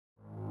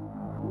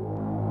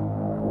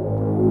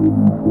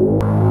To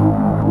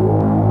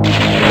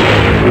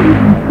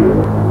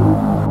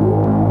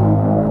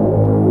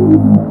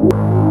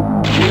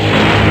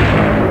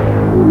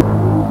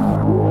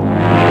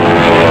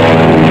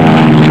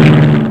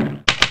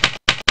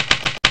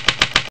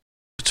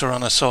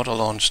run a auto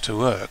launch to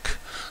work,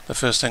 the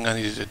first thing I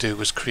needed to do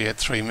was create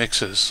 3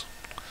 mixers.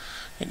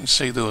 You can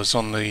see those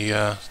on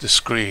the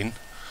screen,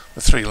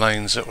 the 3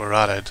 lines that were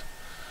added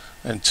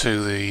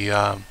into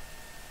the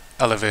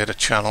elevator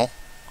channel,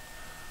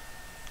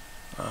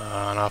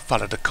 and I've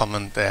added a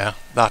comment there.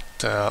 That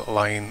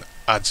line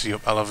adds the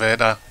up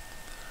elevator.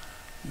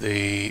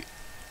 The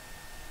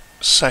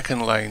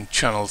second line,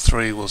 channel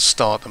 3, will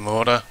start the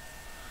motor,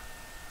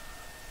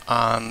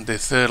 and the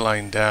third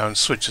line down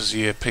switches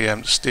the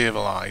APM to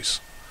stabilize.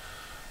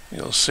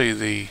 You'll see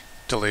the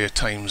delay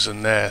times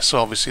in there. So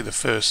obviously the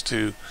first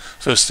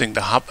thing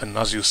to happen,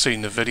 as you'll see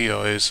in the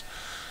video, is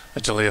a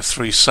delay of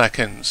 3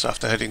 seconds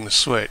after hitting the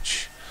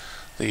switch.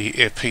 The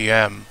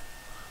APM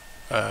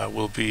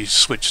will be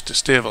switched to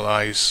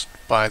stabilize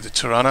by the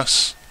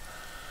Taranis.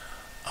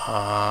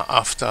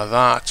 After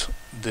that,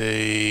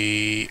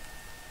 the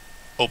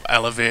up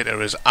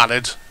elevator is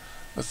added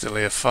with a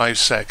delay of 5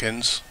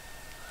 seconds,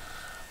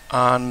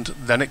 and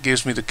then it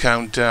gives me the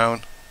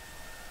countdown,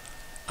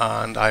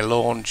 and I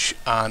launch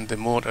and the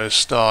motor is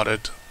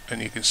started,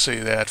 and you can see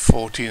there at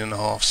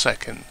 14.5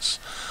 seconds.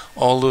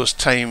 All those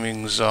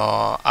timings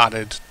are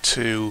added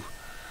to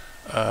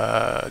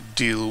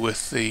deal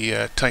with the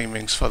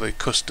timings for the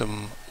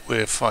custom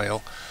wave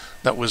file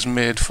that was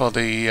made for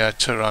the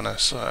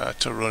Taranis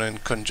to run in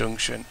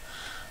conjunction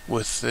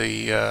with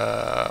the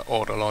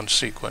auto launch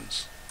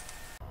sequence.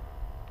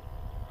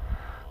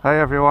 Hi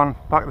everyone,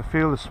 back at the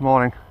field this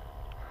morning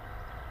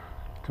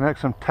to make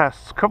some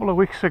tests. A couple of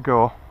weeks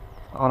ago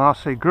on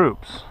RC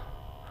Groups,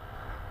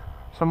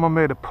 someone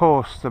made a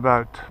post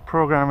about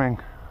programming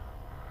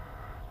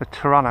the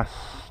Taranis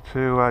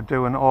to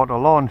do an auto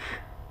launch.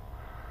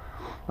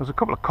 There was a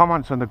couple of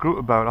comments in the group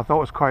about it. I thought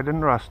it was quite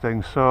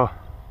interesting, so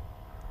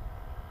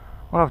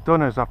what I've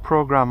done is I've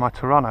programmed my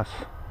Taranis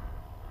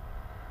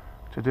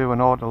to do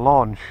an auto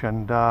launch,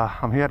 and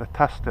I'm here to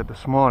test it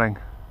this morning.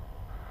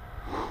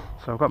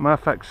 So I've got my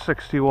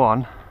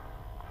FX61,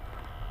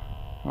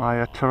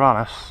 my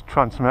Taranis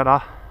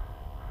transmitter,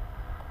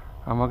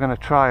 and we're going to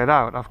try it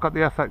out. I've got the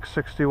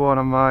FX61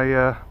 on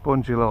my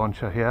bungee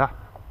launcher here.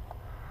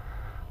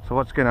 So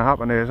what's going to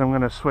happen is I'm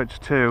going to switch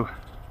to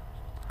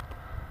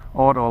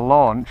auto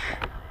launch.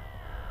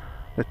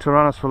 The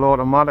Taranis will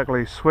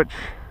automatically switch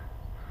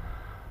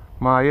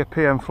my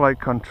APM flight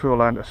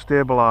controller and to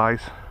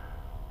stabilize,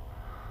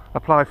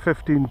 apply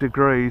 15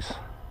 degrees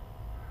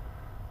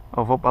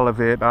of up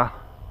elevator,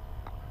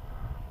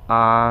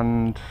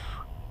 and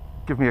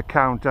give me a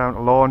countdown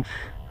to launch.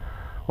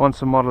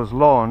 Once the model is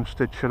launched,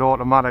 it should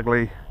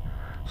automatically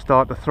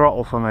start the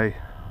throttle for me.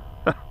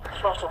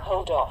 Throttle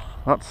hold off.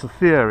 That's the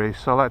theory,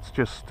 so let's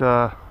just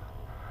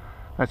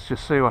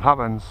see what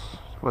happens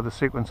with the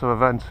sequence of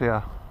events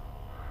here.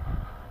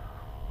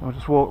 I'll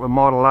just walk the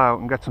model out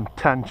and get some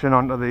tension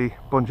onto the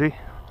bungee.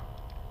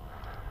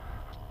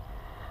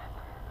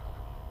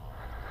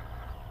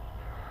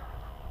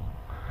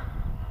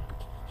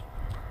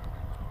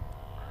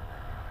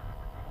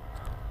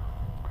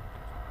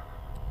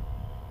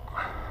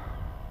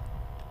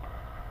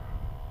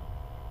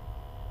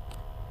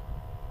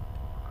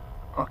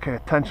 Okay,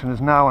 tension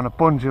is now on a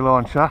bungee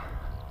launcher.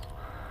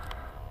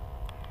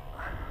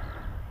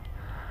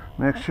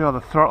 Make sure the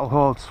throttle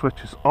hold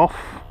switch is off.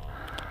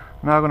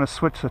 Now I'm going to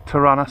switch the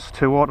Taranis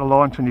to auto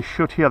launch, and you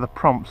should hear the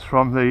prompts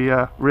from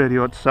the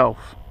radio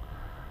itself.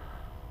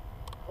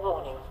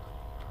 Warning.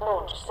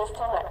 Launch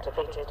system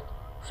activated.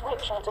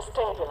 Switching to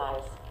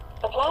stabilize.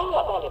 Apply your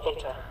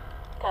elevator.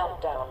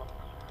 Countdown.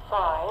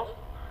 5,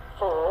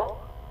 4,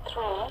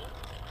 3,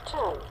 2,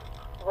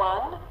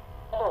 1.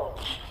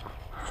 Launch.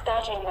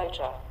 Starting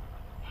motor.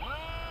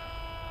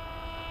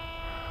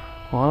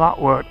 Well, that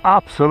worked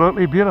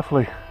absolutely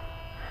beautifully.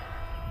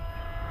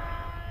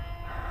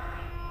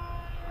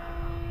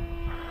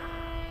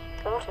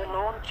 Auto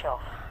launch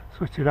off.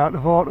 Switch it out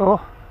of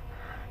auto.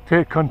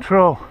 Take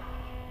control.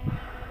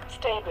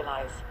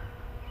 Stabilize.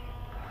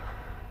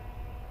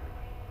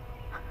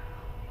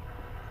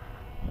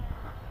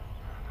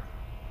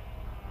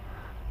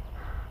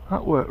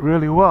 That worked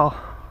really well.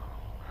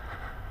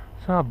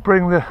 So I'll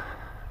bring the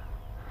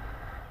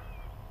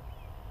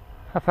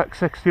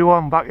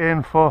FX61 back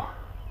in for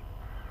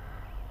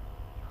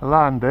a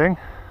landing.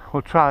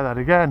 We'll try that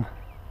again.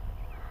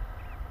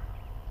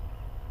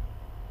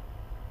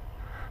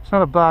 It's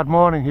not a bad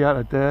morning here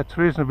today, it's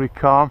reasonably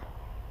calm.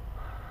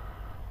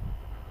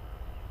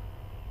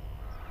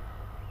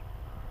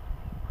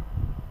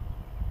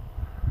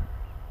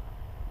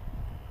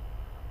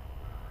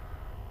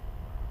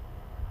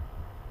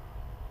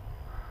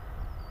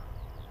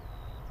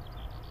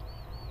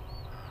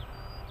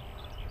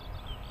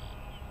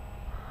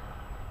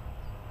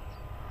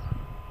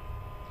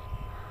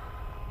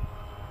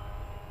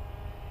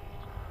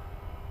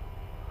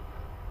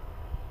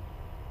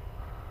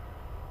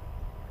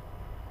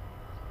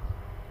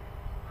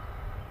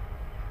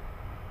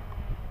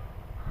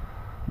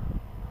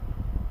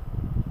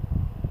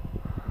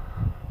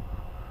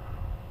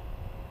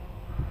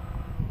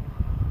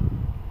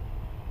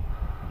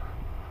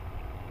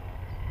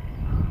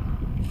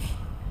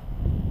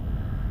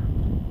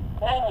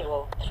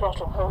 Manual.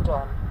 Throttle hold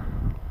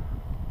on.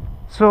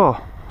 So,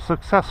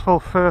 successful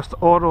first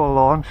auto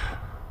launch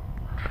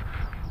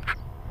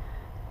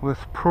with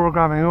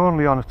programming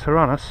only on a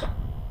Taranis.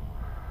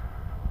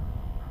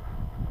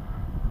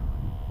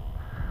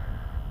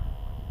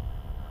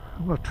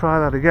 We'll try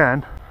that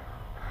again.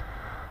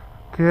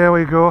 Okay, here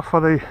we go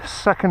for the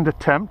second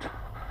attempt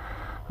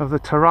of the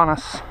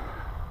Taranis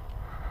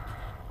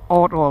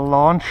auto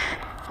launch,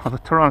 or the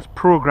Taranis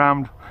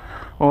programmed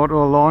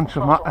auto launch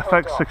of my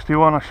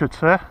FX61, I should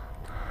say.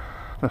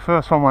 The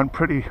first one went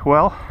pretty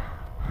well.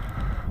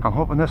 I'm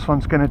hoping this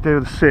one's going to do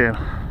the same.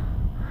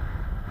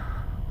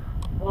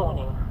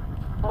 Warning.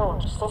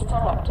 Launch system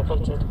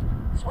activated.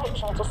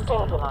 Switching to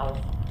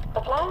stabilize.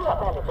 Applying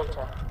up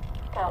elevator.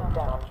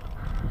 Countdown.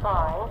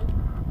 5,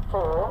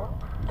 4,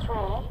 3,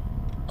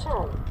 2,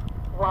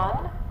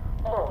 1.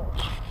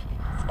 Launch.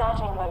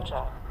 Starting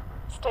motor.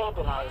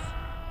 Stabilize.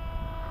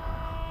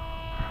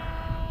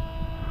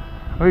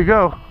 There we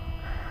go.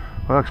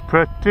 Works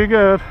pretty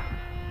good.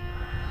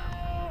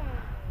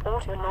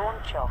 Auto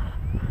launch off.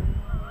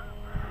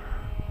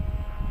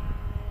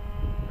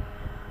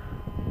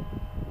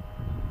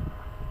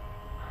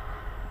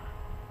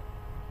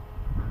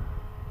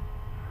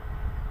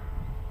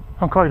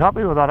 I'm quite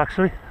happy with that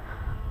actually.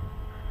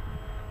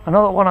 I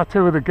know that one or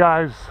two of the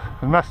guys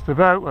have messed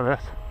about with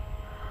it,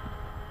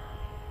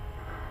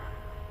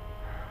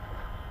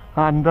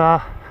 and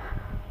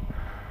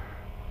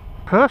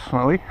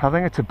personally I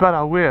think it's a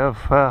better way of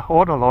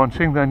auto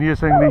launching than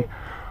using the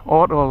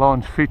auto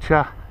launch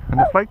feature in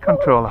the flight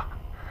controller.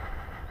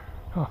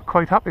 I'm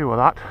quite happy with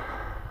that.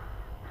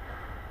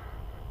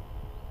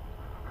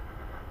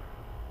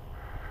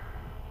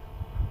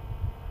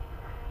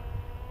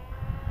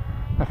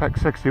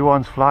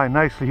 FX61's flying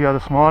nicely here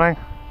this morning.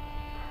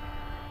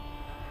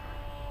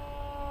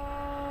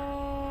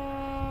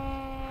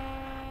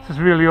 This is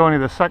really only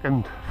the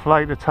second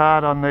flight it's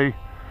had on the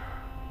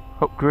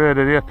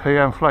upgraded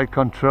APM flight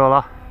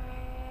controller.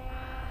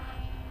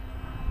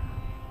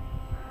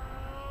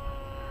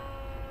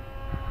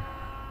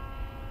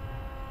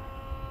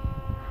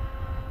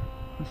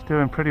 It's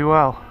doing pretty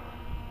well.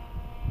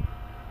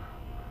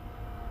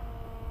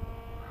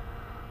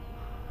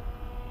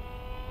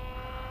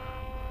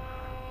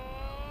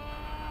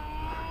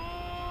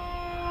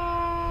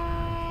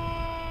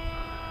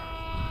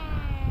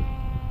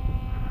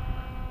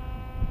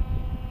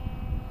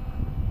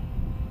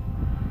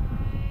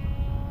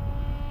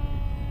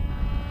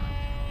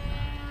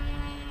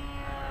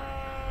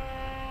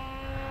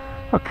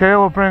 Okay,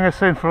 we'll bring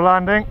us in for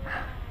landing.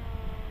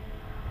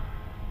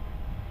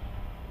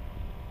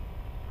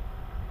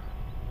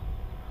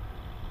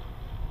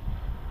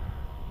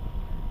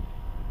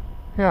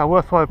 Yeah,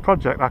 worthwhile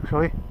project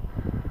actually.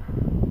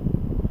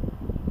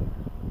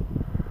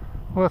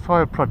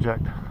 Worthwhile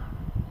project.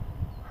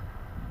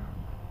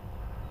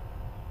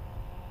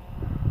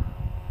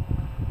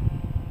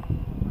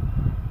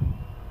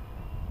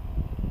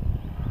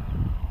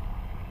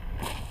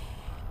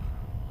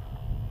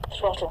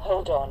 Throttle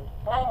hold on.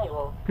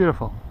 Manual.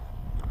 Beautiful.